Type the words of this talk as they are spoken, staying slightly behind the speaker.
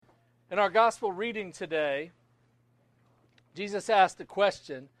In our gospel reading today, Jesus asked the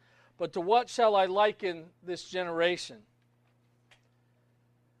question, "But to what shall I liken this generation?"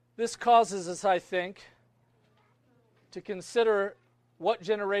 This causes us, I think, to consider what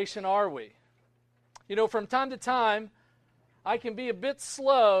generation are we. You know, from time to time, I can be a bit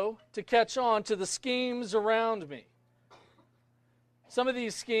slow to catch on to the schemes around me. Some of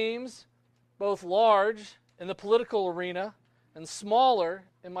these schemes, both large in the political arena and smaller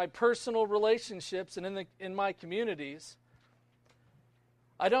in my personal relationships and in my communities,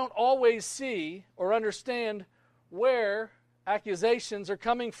 I don't always see or understand where accusations are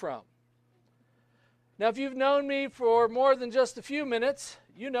coming from. Now, if you've known me for more than just a few minutes,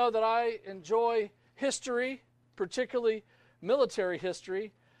 you know that I enjoy history, particularly military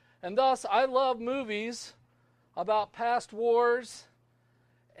history, and thus I love movies about past wars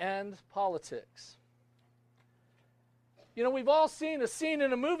and politics. You know, we've all seen a scene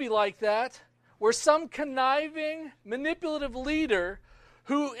in a movie like that where some conniving, manipulative leader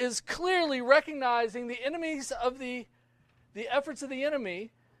who is clearly recognizing the enemies of the efforts of the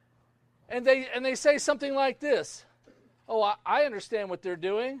enemy, and they say something like this, "Oh, I understand what they're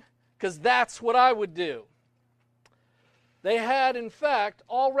doing, because that's what I would do." They had, in fact,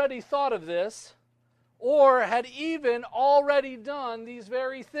 already thought of this, or had even already done these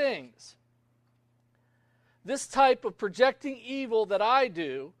very things. This type of projecting evil that I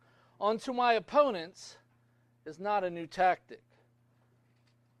do onto my opponents is not a new tactic.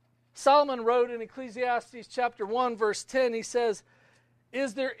 Solomon wrote in Ecclesiastes chapter 1, verse 10, he says,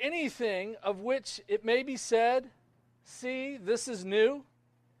 "Is there anything of which it may be said, 'See, this is new'?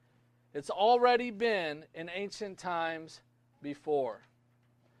 It's already been in ancient times before."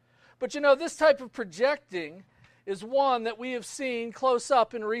 But you know, this type of projecting is one that we have seen close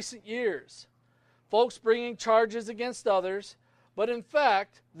up in recent years. Folks bringing charges against others, but in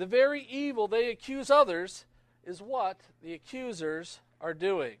fact, the very evil they accuse others is what the accusers are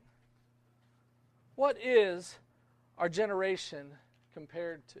doing. What is our generation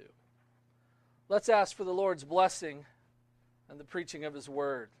compared to? Let's ask for the Lord's blessing and the preaching of His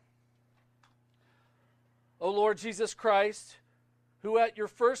Word. O Lord Jesus Christ, who at your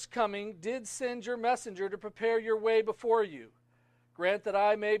first coming did send your messenger to prepare your way before you, grant that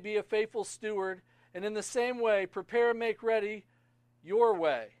I may be a faithful steward, and in the same way prepare and make ready your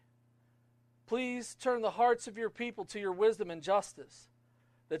way. Please turn the hearts of your people to your wisdom and justice,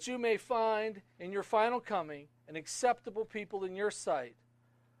 that you may find in your final coming an acceptable people in your sight.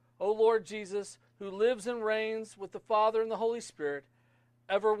 O Lord Jesus, who lives and reigns with the Father and the Holy Spirit,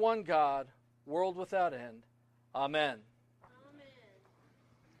 ever one God, world without end. Amen. Amen.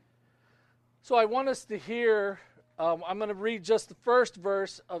 So I want us to hear, I'm going to read just the first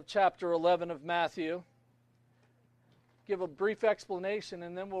verse of chapter 11 of Matthew, give a brief explanation,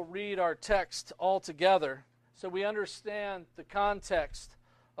 and then we'll read our text all together so we understand the context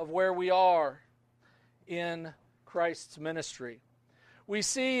of where we are in Christ's ministry. We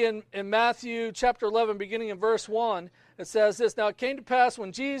see in Matthew chapter 11, beginning in verse 1, it says this, "Now it came to pass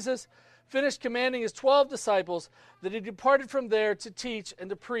when Jesus finished commanding his 12 disciples that he departed from there to teach and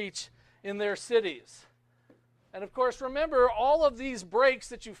to preach in their cities." And of course, remember, all of these breaks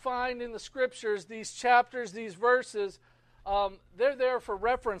that you find in the Scriptures, these chapters, these verses, they're there for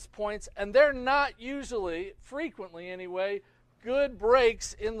reference points, and they're not usually, frequently anyway, good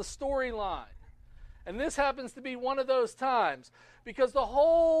breaks in the storyline. And this happens to be one of those times, because the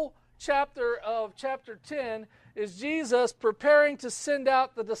whole chapter of chapter 10 is Jesus preparing to send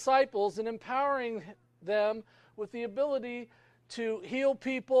out the disciples and empowering them with the ability to heal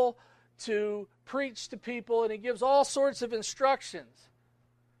people, to preach to people, and he gives all sorts of instructions.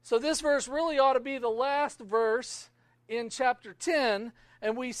 So this verse really ought to be the last verse in chapter 10,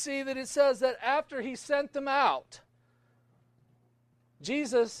 and we see that it says that after he sent them out,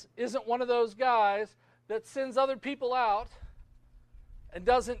 Jesus isn't one of those guys that sends other people out and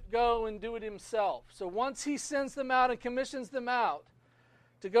doesn't go and do it himself. So once he sends them out and commissions them out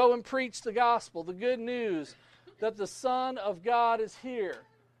to go and preach the gospel, the good news that the Son of God is here,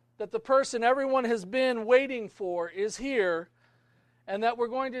 that the person everyone has been waiting for is here, and that we're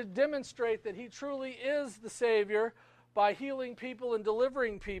going to demonstrate that he truly is the Savior by healing people and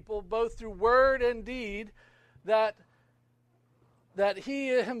delivering people, both through word and deed, that he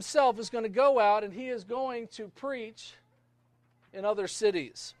himself is going to go out and he is going to preach in other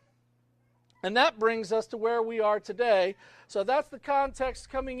cities. And that brings us to where we are today. So that's the context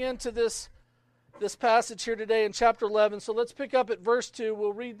coming into this passage here today in chapter 11. So let's pick up at verse 2.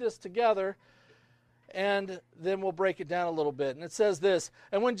 We'll read this together, and then we'll break it down a little bit. And it says this,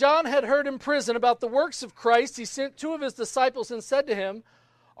 "And when John had heard in prison about the works of Christ, he sent two of his disciples and said to him,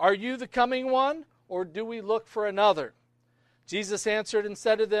 Are you the coming one, or do we look for another? Jesus answered and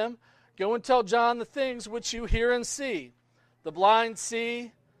said to them, Go and tell John the things which you hear and see. The blind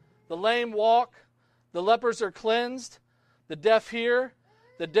see, the lame walk, the lepers are cleansed, the deaf hear,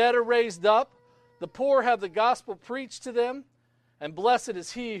 the dead are raised up, the poor have the gospel preached to them, and blessed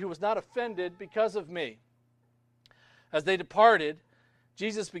is he who was not offended because of me. As they departed,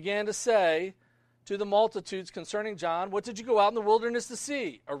 Jesus began to say to the multitudes concerning John, What did you go out in the wilderness to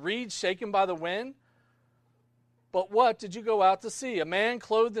see? A reed shaken by the wind? But what did you go out to see? A man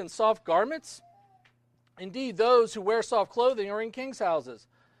clothed in soft garments? Indeed, those who wear soft clothing are in kings' houses.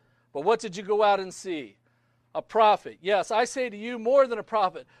 But what did you go out and see? A prophet. Yes, I say to you, more than a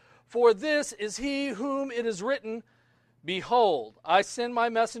prophet. For this is he whom it is written, Behold, I send my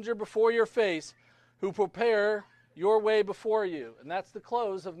messenger before your face, who prepare your way before you. And that's the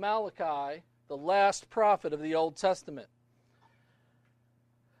close of Malachi, the last prophet of the Old Testament.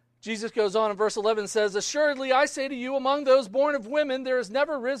 Jesus goes on in verse 11 and says, Assuredly I say to you, among those born of women, there has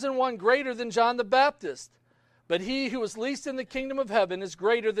never risen one greater than John the Baptist. But he who is least in the kingdom of heaven is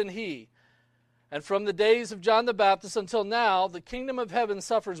greater than he. And from the days of John the Baptist until now, the kingdom of heaven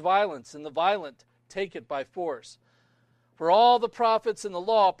suffers violence, and the violent take it by force. For all the prophets in the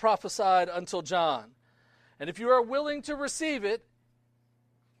law prophesied until John. And if you are willing to receive it,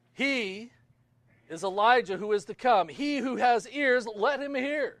 he is Elijah who is to come. He who has ears, let him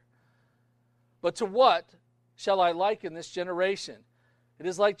hear. But to what shall I liken this generation? It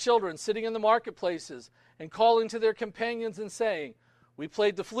is like children sitting in the marketplaces and calling to their companions and saying, We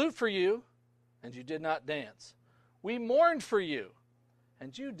played the flute for you, and you did not dance. We mourned for you,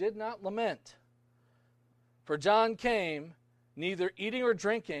 and you did not lament. For John came, neither eating or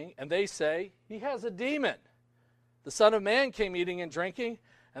drinking, and they say, He has a demon. The Son of Man came eating and drinking,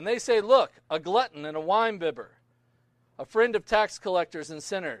 and they say, Look, a glutton and a winebibber, a friend of tax collectors and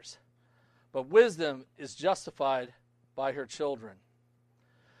sinners. But wisdom is justified by her children.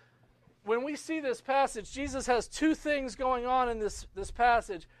 When we see this passage, Jesus has two things going on in this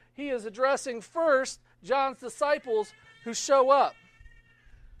passage. He is addressing first John's disciples who show up.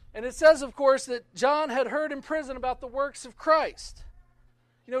 And it says, of course, that John had heard in prison about the works of Christ.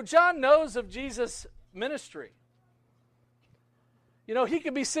 You know, John knows of Jesus' ministry. You know, he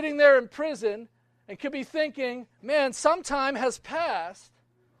could be sitting there in prison and could be thinking, man, some time has passed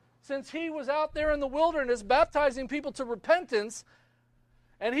since he was out there in the wilderness baptizing people to repentance,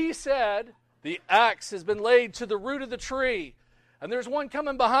 and he said, the axe has been laid to the root of the tree, and there's one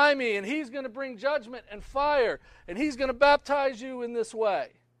coming behind me, and he's going to bring judgment and fire, and he's going to baptize you in this way.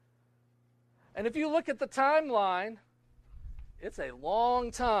 And if you look at the timeline, it's a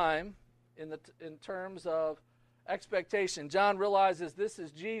long time in terms of expectation. John realizes this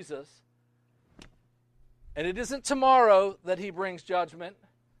is Jesus, and it isn't tomorrow that he brings judgment.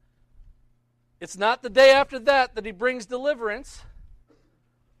 It's not the day after that that he brings deliverance,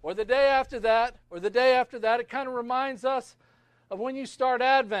 or the day after that, or the day after that. It kind of reminds us of when you start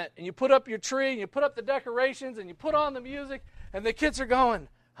Advent, and you put up your tree, and you put up the decorations, and you put on the music, and the kids are going,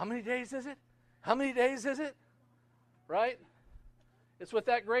 how many days is it? How many days is it? Right? It's with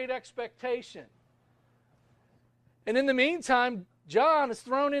that great expectation. And in the meantime, John is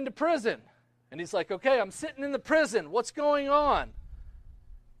thrown into prison. And he's like, okay, I'm sitting in the prison. What's going on?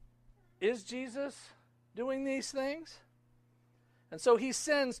 Is Jesus doing these things? And so he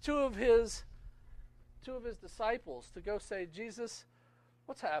sends two of his disciples to go say, Jesus,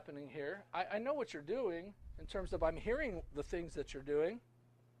 what's happening here? I know what you're doing in terms of I'm hearing the things that you're doing.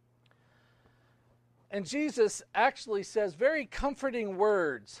 And Jesus actually says very comforting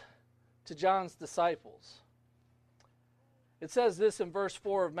words to John's disciples. It says this in verse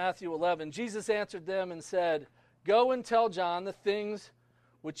 4 of Matthew 11. Jesus answered them and said, Go and tell John the things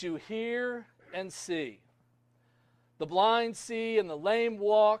which you hear and see. The blind see and the lame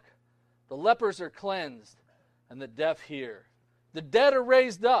walk, the lepers are cleansed, and the deaf hear. The dead are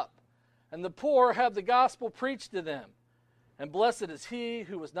raised up, and the poor have the gospel preached to them. And blessed is he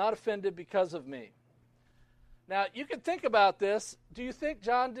who was not offended because of me. Now, you can think about this. Do you think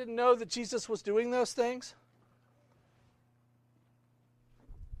John didn't know that Jesus was doing those things?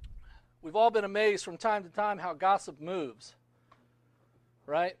 We've all been amazed from time to time how gossip moves.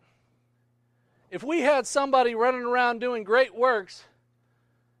 Right? If we had somebody running around doing great works,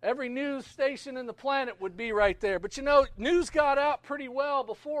 every news station in the planet would be right there. But you know, news got out pretty well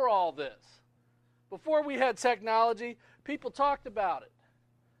before all this. Before we had technology, people talked about it.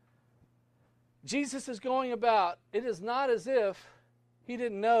 Jesus is going about, it is not as if he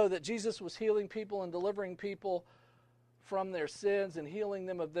didn't know that Jesus was healing people and delivering people from their sins and healing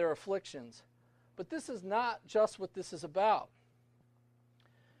them of their afflictions. But this is not just what this is about.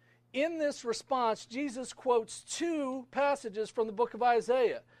 in this response, Jesus quotes two passages from the book of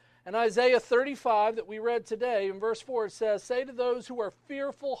Isaiah. In Isaiah 35 that we read today, in verse 4, it says, "Say to those who are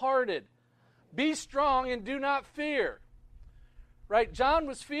fearful-hearted, be strong and do not fear." Right? John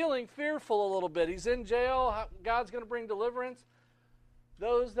was feeling fearful a little bit. He's in jail. God's going to bring deliverance.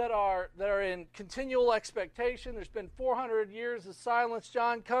 Those that are in continual expectation. There's been 400 years of silence.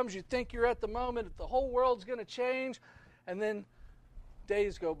 John comes. You think you're at the moment that the whole world's going to change. And then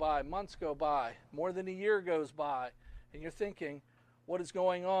days go by, months go by, more than a year goes by. And you're thinking, what is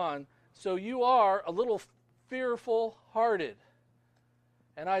going on? So you are a little fearful-hearted.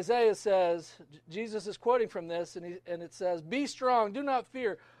 And Isaiah says, Jesus is quoting from this, and it says, "Be strong, do not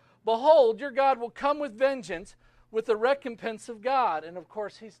fear. Behold, your God will come with vengeance, with the recompense of God." And of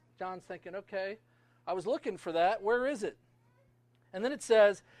course, John's thinking, okay, I was looking for that. Where is it? And then it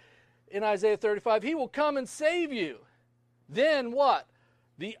says in Isaiah 35, "He will come and save you. Then what?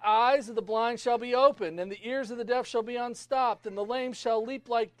 The eyes of the blind shall be opened, and the ears of the deaf shall be unstopped, and the lame shall leap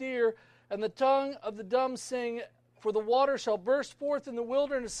like deer, and the tongue of the dumb sing, for the water shall burst forth in the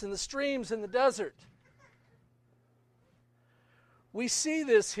wilderness and the streams in the desert." We see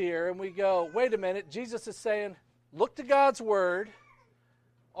this here and we go, wait a minute, Jesus is saying, look to God's word.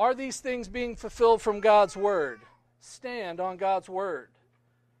 Are these things being fulfilled from God's word? Stand on God's word.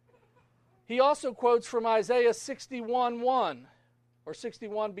 He also quotes from Isaiah 61:1, or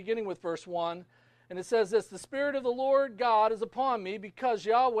 61 beginning with verse 1, and it says this, "The Spirit of the Lord God is upon me, because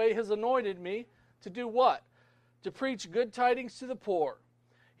Yahweh has anointed me to do what? To preach good tidings to the poor.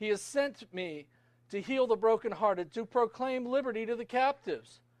 He has sent me to heal the brokenhearted, to proclaim liberty to the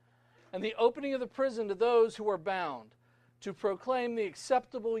captives, and the opening of the prison to those who are bound, to proclaim the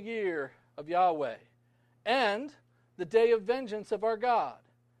acceptable year of Yahweh, and the day of vengeance of our God,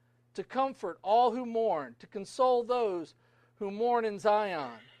 to comfort all who mourn, to console those who mourn in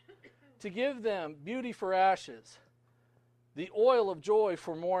Zion, to give them beauty for ashes, the oil of joy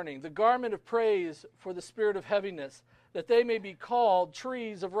for mourning, the garment of praise for the spirit of heaviness, that they may be called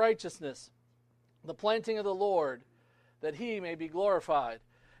trees of righteousness, the planting of the Lord, that he may be glorified."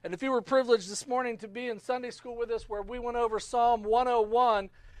 And if you were privileged this morning to be in Sunday school with us where we went over Psalm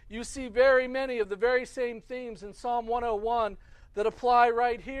 101, you see very many of the very same themes in Psalm 101 that apply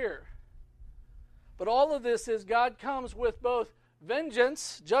right here. But all of this is God comes with both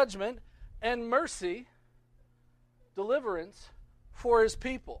vengeance, judgment, and mercy, deliverance for his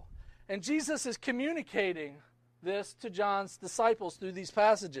people. And Jesus is communicating this to John's disciples through these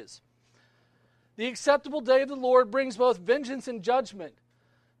passages. The acceptable day of the Lord brings both vengeance and judgment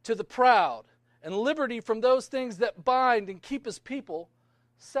to the proud, and liberty from those things that bind and keep his people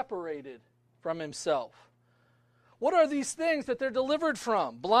separated from himself. What are these things that they're delivered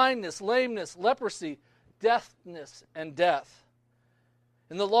from? Blindness, lameness, leprosy, deafness, and death.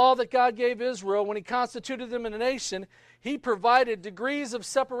 In the law that God gave Israel, when he constituted them in a nation, he provided degrees of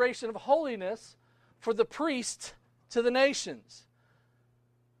separation of holiness for the priest to the nations.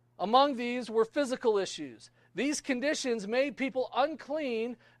 Among these were physical issues. These conditions made people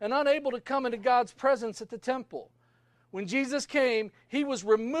unclean and unable to come into God's presence at the temple. When Jesus came, he was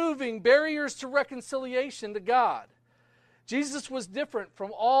removing barriers to reconciliation to God. Jesus was different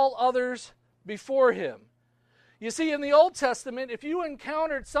from all others before him. You see, in the Old Testament, if you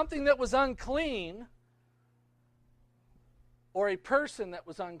encountered something that was unclean, or a person that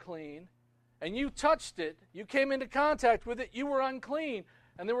was unclean, and you touched it, you came into contact with it, you were unclean,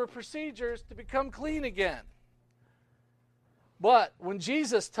 and there were procedures to become clean again. But when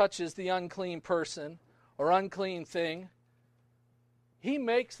Jesus touches the unclean person or unclean thing, he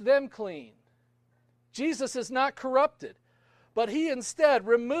makes them clean. Jesus is not corrupted, but he instead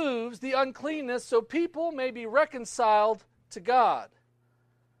removes the uncleanness so people may be reconciled to God.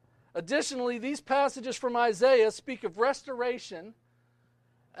 Additionally, these passages from Isaiah speak of restoration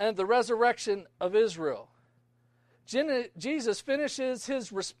and the resurrection of Israel. Jesus finishes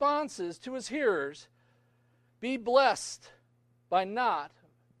his responses to his hearers, "Be blessed by not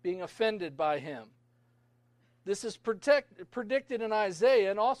being offended by him." This is predicted in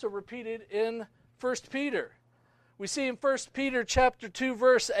Isaiah and also repeated in 1 Peter. We see in 1 Peter chapter 2,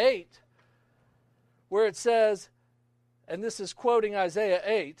 verse 8, where it says, and this is quoting Isaiah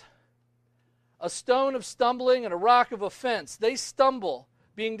 8, "A stone of stumbling and a rock of offense. They stumble,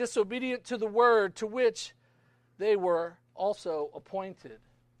 being disobedient to the word to which they were also appointed."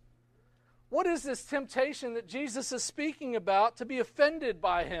 What is this temptation that Jesus is speaking about to be offended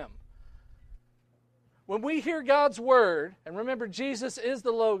by him? When we hear God's word, and remember Jesus is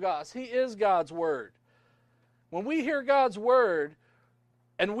the Logos, he is God's word. When we hear God's word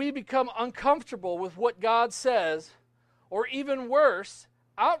and we become uncomfortable with what God says, or even worse,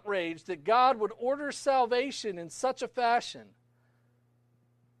 outraged that God would order salvation in such a fashion.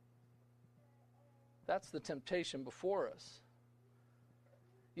 That's the temptation before us.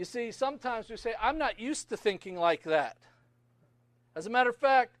 You see, sometimes we say, I'm not used to thinking like that. As a matter of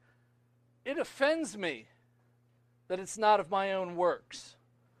fact, it offends me that it's not of my own works,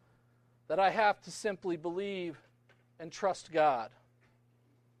 that I have to simply believe and trust God.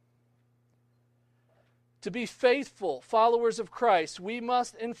 To be faithful followers of Christ, we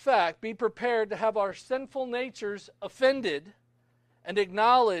must, in fact, be prepared to have our sinful natures offended and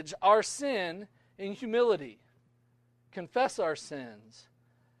acknowledge our sin in humility, confess our sins,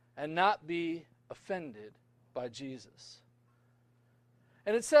 and not be offended by Jesus.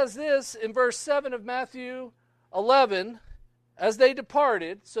 And it says this in verse 7 of Matthew 11, as they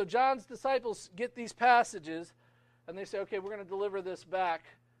departed. So John's disciples get these passages, and they say, okay, we're going to deliver this back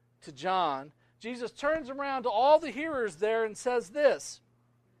to John. Jesus turns around to all the hearers there and says this,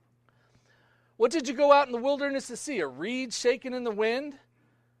 what did you go out in the wilderness to see? A reed shaken in the wind?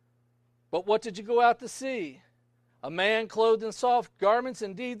 But what did you go out to see? A man clothed in soft garments?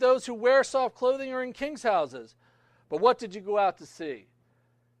 Indeed, those who wear soft clothing are in king's houses. But what did you go out to see?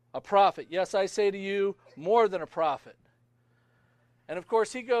 A prophet. Yes, I say to you, more than a prophet. And of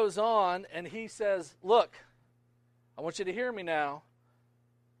course, he goes on and he says, look, I want you to hear me now.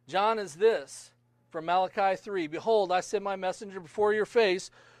 John is this, from Malachi 3. Behold, I send my messenger before your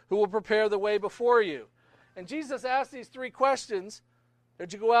face, who will prepare the way before you. And Jesus asked these three questions.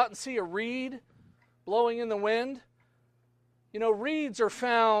 Did you go out and see a reed blowing in the wind? You know, reeds are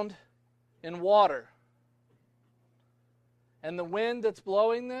found in water. And the wind that's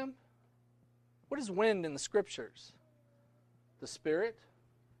blowing them, what is wind in the Scriptures? The Spirit.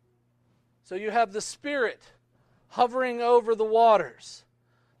 So you have the Spirit hovering over the waters.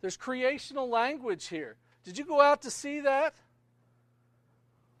 There's creational language here. Did you go out to see that?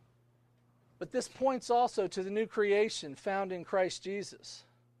 But this points also to the new creation found in Christ Jesus.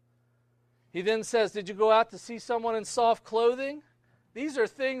 He then says, did you go out to see someone in soft clothing? These are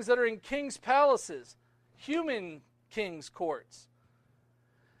things that are in king's palaces, human king's courts.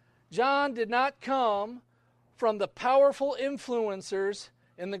 John did not come from the powerful influencers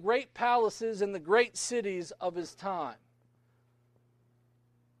in the great palaces and the great cities of his time.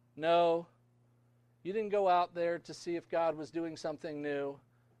 No, you didn't go out there to see if God was doing something new.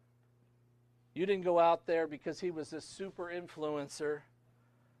 You didn't go out there because he was this super influencer.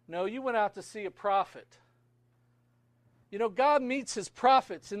 No, you went out to see a prophet. You know, God meets his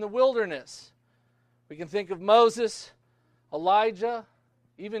prophets in the wilderness. We can think of Moses, Elijah,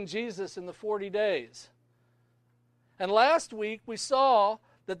 even Jesus in the 40 days. And last week we saw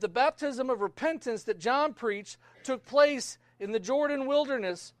that the baptism of repentance that John preached took place in the Jordan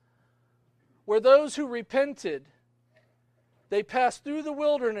wilderness, where those who repented, they passed through the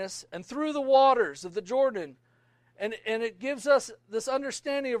wilderness and through the waters of the Jordan. And it gives us this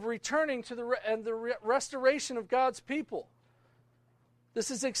understanding of returning to the restoration of God's people. This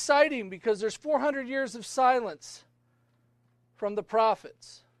is exciting because there's 400 years of silence from the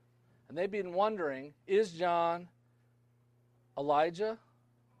prophets. And they've been wondering, is John Elijah,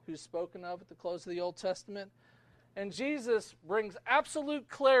 who's spoken of at the close of the Old Testament? And Jesus brings absolute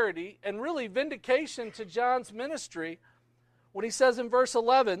clarity and really vindication to John's ministry when he says in verse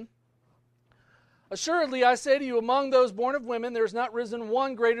 11, assuredly I say to you, among those born of women there is not risen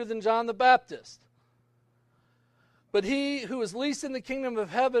one greater than John the Baptist. But he who is least in the kingdom of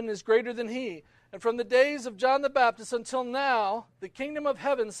heaven is greater than he. And from the days of John the Baptist until now, the kingdom of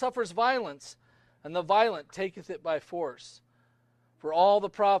heaven suffers violence, and the violent taketh it by force. For all the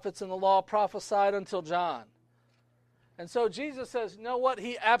prophets and the law prophesied until John. And so Jesus says, you know what?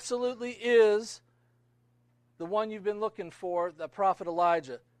 He absolutely is the one you've been looking for, the prophet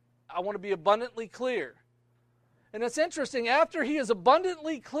Elijah. I want to be abundantly clear. And it's interesting, after he is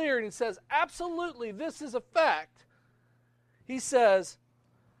abundantly clear and he says, absolutely, this is a fact, he says,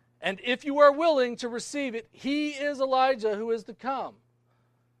 and if you are willing to receive it, he is Elijah who is to come.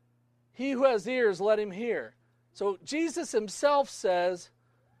 He who has ears, let him hear. So Jesus himself says,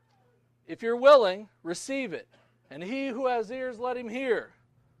 if you're willing, receive it. And he who has ears, let him hear.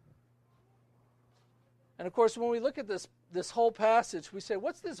 And of course, when we look at this whole passage, we say,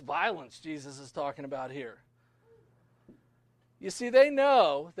 what's this violence Jesus is talking about here? You see, they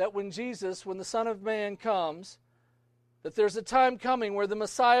know that when the Son of Man comes, that there's a time coming where the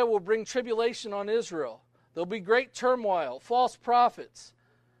Messiah will bring tribulation on Israel. There'll be great turmoil, false prophets.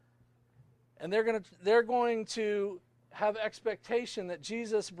 And they're going to have expectation that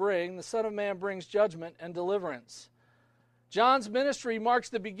the Son of Man brings judgment and deliverance. John's ministry marks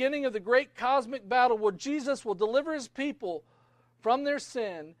the beginning of the great cosmic battle where Jesus will deliver his people from their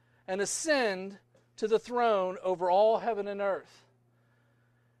sin and ascend to the throne over all heaven and earth.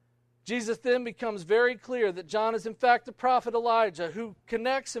 Jesus then becomes very clear that John is in fact the prophet Elijah who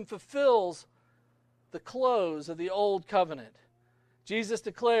connects and fulfills the close of the old covenant. Jesus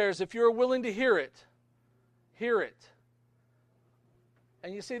declares, if you are willing to hear it, hear it.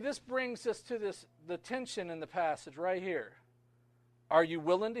 And you see, this brings us to the tension in the passage right here. Are you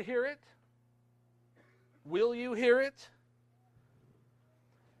willing to hear it? Will you hear it?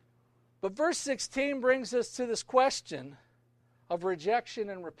 But verse 16 brings us to this question of rejection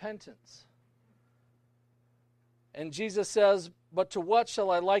and repentance. And Jesus says, but to what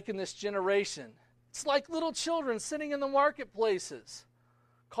shall I liken this generation? It's like little children sitting in the marketplaces,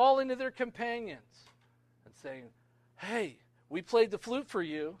 calling to their companions and saying, hey, we played the flute for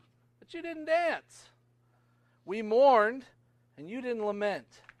you, but you didn't dance. We mourned, and you didn't lament.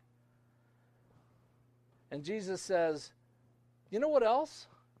 And Jesus says, you know what else?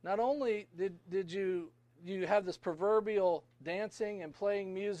 Not only did you have this proverbial dancing and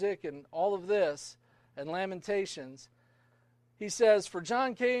playing music and all of this and lamentations, he says, for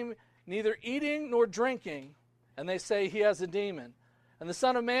John came neither eating nor drinking, and they say he has a demon. And the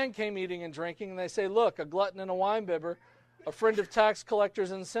Son of Man came eating and drinking, and they say, look, a glutton and a winebibber, a friend of tax collectors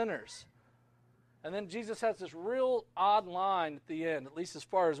and sinners. And then Jesus has this real odd line at the end, at least as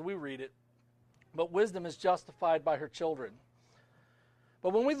far as we read it. But wisdom is justified by her children.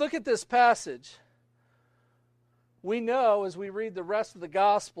 But when we look at this passage, we know as we read the rest of the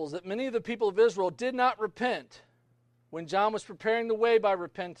Gospels that many of the people of Israel did not repent when John was preparing the way by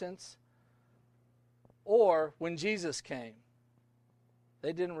repentance or when Jesus came.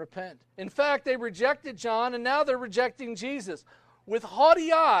 They didn't repent. In fact, they rejected John, and now they're rejecting Jesus. With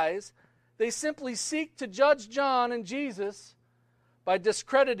haughty eyes, they simply seek to judge John and Jesus by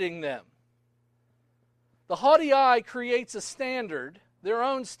discrediting them. The haughty eye creates a standard, their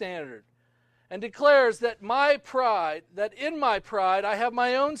own standard, and declares that in my pride I have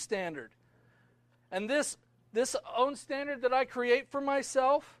my own standard. And this own standard that I create for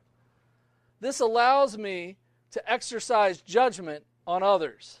myself, this allows me to exercise judgment on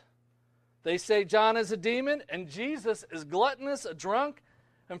others. They say John is a demon and Jesus is gluttonous, a drunk,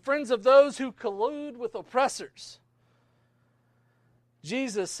 and friends of those who collude with oppressors.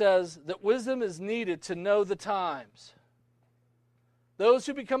 Jesus says that wisdom is needed to know the times. Those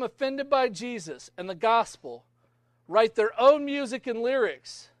who become offended by Jesus and the gospel write their own music and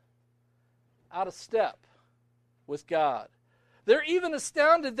lyrics out of step with God. They're even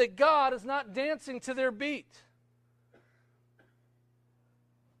astounded that God is not dancing to their beat.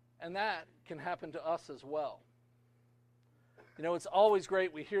 And that can happen to us as well. You know, it's always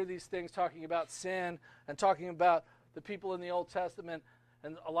great. We hear these things talking about sin and talking about the people in the Old Testament.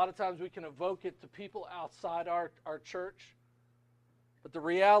 And a lot of times we can evoke it to people outside our church. But the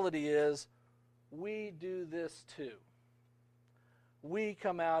reality is, we do this too. We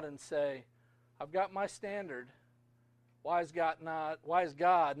come out and say, I've got my standard. Why is God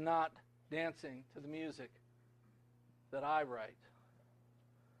not dancing to the music that I write?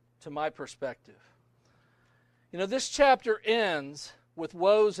 To my perspective. You know, this chapter ends with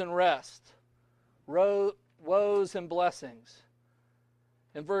woes and rest. Woes and blessings.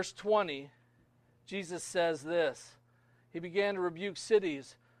 In verse 20, Jesus says this. He began to rebuke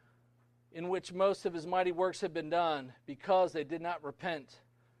cities in which most of his mighty works had been done because they did not repent.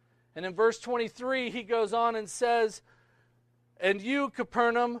 And in verse 23, he goes on and says, and you,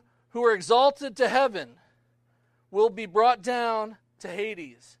 Capernaum, who are exalted to heaven, will be brought down to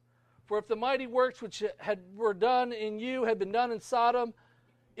Hades. For if the mighty works which were done in you had been done in Sodom,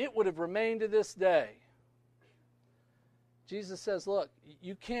 it would have remained to this day. Jesus says, look,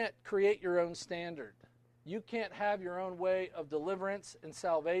 you can't create your own standard. You can't have your own way of deliverance and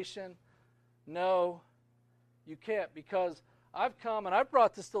salvation. No, you can't, because I've come and I've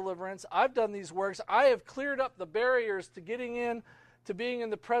brought this deliverance. I've done these works. I have cleared up the barriers to getting in, to being in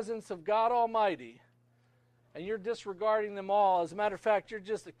the presence of God Almighty. And you're disregarding them all. As a matter of fact, you're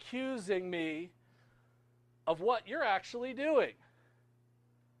just accusing me of what you're actually doing.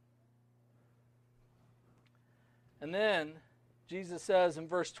 And then Jesus says in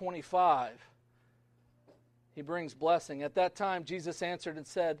verse 25, he brings blessing. At that time, Jesus answered and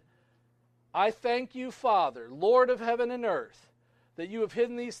said, I thank you, Father, Lord of heaven and earth, that you have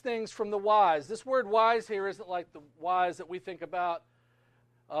hidden these things from the wise. This word wise here isn't like the wise that we think about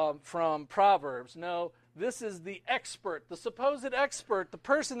from Proverbs. No, this is the expert, the supposed expert, the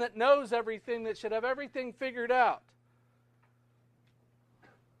person that knows everything, that should have everything figured out.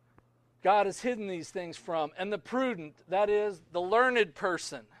 God has hidden these things from, and the prudent, that is, the learned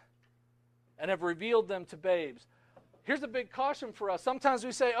person, and have revealed them to babes. here's a big caution for us. Sometimes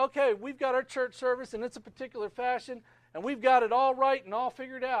we say, okay, we've got our church service and it's a particular fashion and we've got it all right and all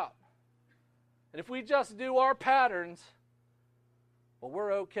figured out. And if we just do our patterns, well,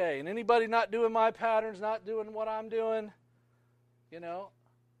 we're okay. And anybody not doing my patterns, not doing what I'm doing,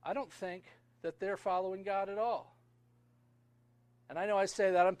 I don't think that they're following God at all. And I know I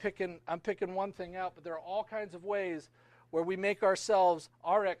say that, I'm picking one thing out, but there are all kinds of ways where we make ourselves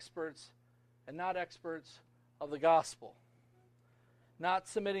our experts and not experts of the gospel. Not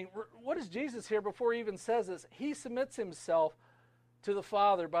submitting. What is Jesus here before he even says this? He submits himself to the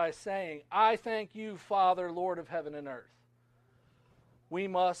Father by saying, I thank you, Father, Lord of heaven and earth. We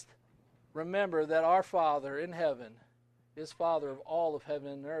must remember that our Father in heaven is Father of all of heaven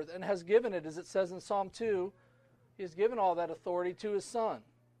and earth and has given it, as it says in Psalm 2, he has given all that authority to his Son.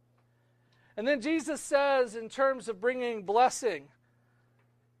 And then Jesus says, in terms of bringing blessing,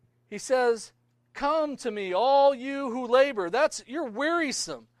 he says, come to me, all you who labor. You're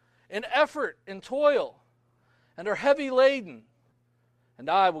wearisome in effort and toil and are heavy laden, and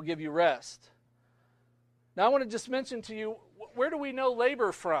I will give you rest. Now I want to just mention to you, where do we know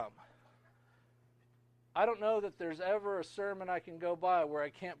labor from? I don't know that there's ever a sermon I can go by where I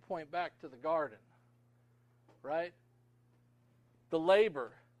can't point back to the garden. Right? The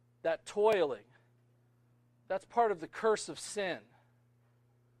labor, that toiling, that's part of the curse of sin.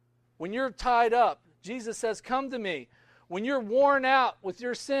 When you're tied up, Jesus says, come to me. When you're worn out with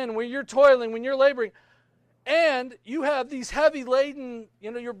your sin, when you're toiling, when you're laboring, and you have these heavy laden,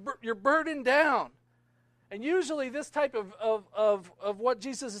 you're burdened down. And usually this type of what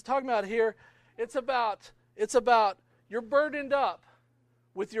Jesus is talking about here, it's about you're burdened up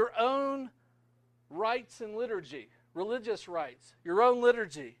with your own rites and liturgy, religious rites, your own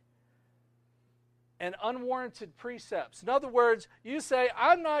liturgy, and unwarranted precepts. In other words, you say,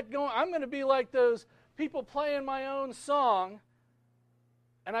 I'm going to be like those people playing my own song,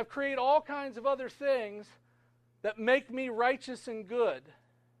 and I've created all kinds of other things that make me righteous and good,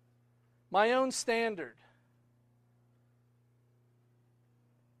 my own standard.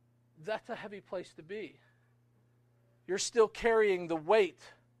 That's a heavy place to be. You're still carrying the weight.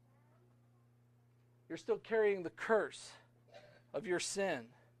 You're still carrying the curse of your sin.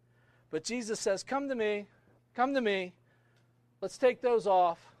 But Jesus says, come to me, let's take those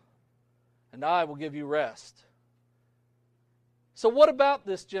off, and I will give you rest. So what about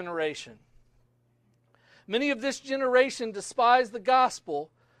this generation? Many of this generation despise the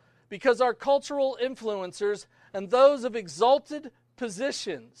gospel because our cultural influencers and those of exalted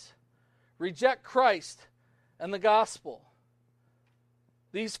positions reject Christ and the gospel.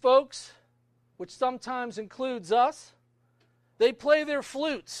 These folks, which sometimes includes us, they play their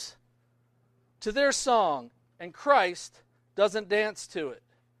flutes to their song, and Christ doesn't dance to it.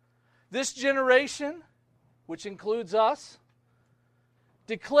 This generation, which includes us,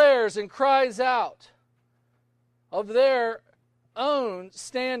 declares and cries out of their own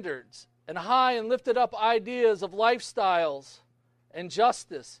standards and high and lifted up ideas of lifestyles and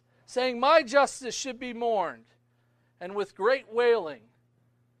justice, saying, my justice should be mourned, and with great wailing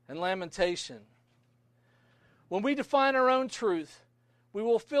and lamentation. When we define our own truth, we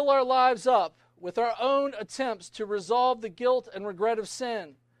will fill our lives up with our own attempts to resolve the guilt and regret of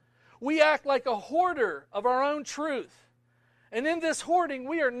sin. We act like a hoarder of our own truth. And in this hoarding,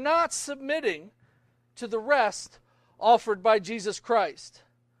 we are not submitting to the rest offered by Jesus Christ.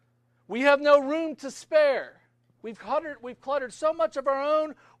 We have no room to spare. We've cluttered so much of our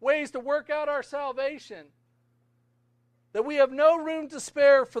own ways to work out our salvation that we have no room to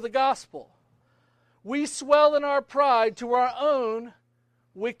spare for the gospel. We swell in our pride to our own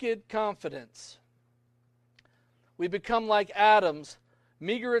wicked confidence. We become like Adam's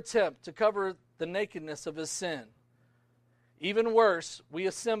meager attempt to cover the nakedness of his sin. Even worse, we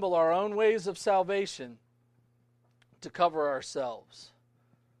assemble our own ways of salvation to cover ourselves.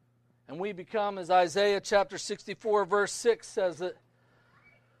 And we become, as Isaiah chapter 64 verse 6 says it,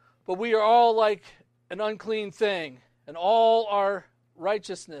 but we are all like an unclean thing, and all our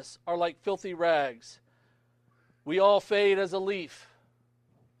righteousness are like filthy rags. We all fade as a leaf.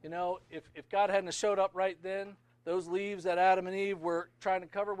 If God hadn't showed up right then, those leaves that Adam and Eve were trying to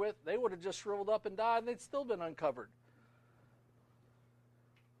cover with, they would have just shriveled up and died, and they'd still been uncovered.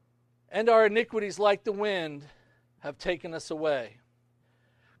 And our iniquities, like the wind, have taken us away.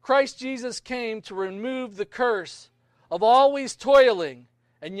 Christ Jesus came to remove the curse of always toiling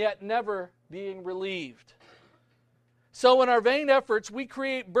and yet never being relieved. So in our vain efforts, we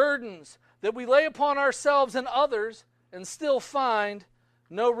create burdens that we lay upon ourselves and others and still find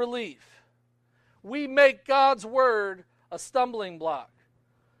no relief. We make God's word a stumbling block.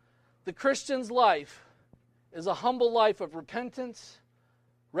 The Christian's life is a humble life of repentance,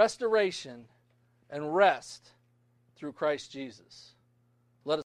 restoration, and rest through Christ Jesus.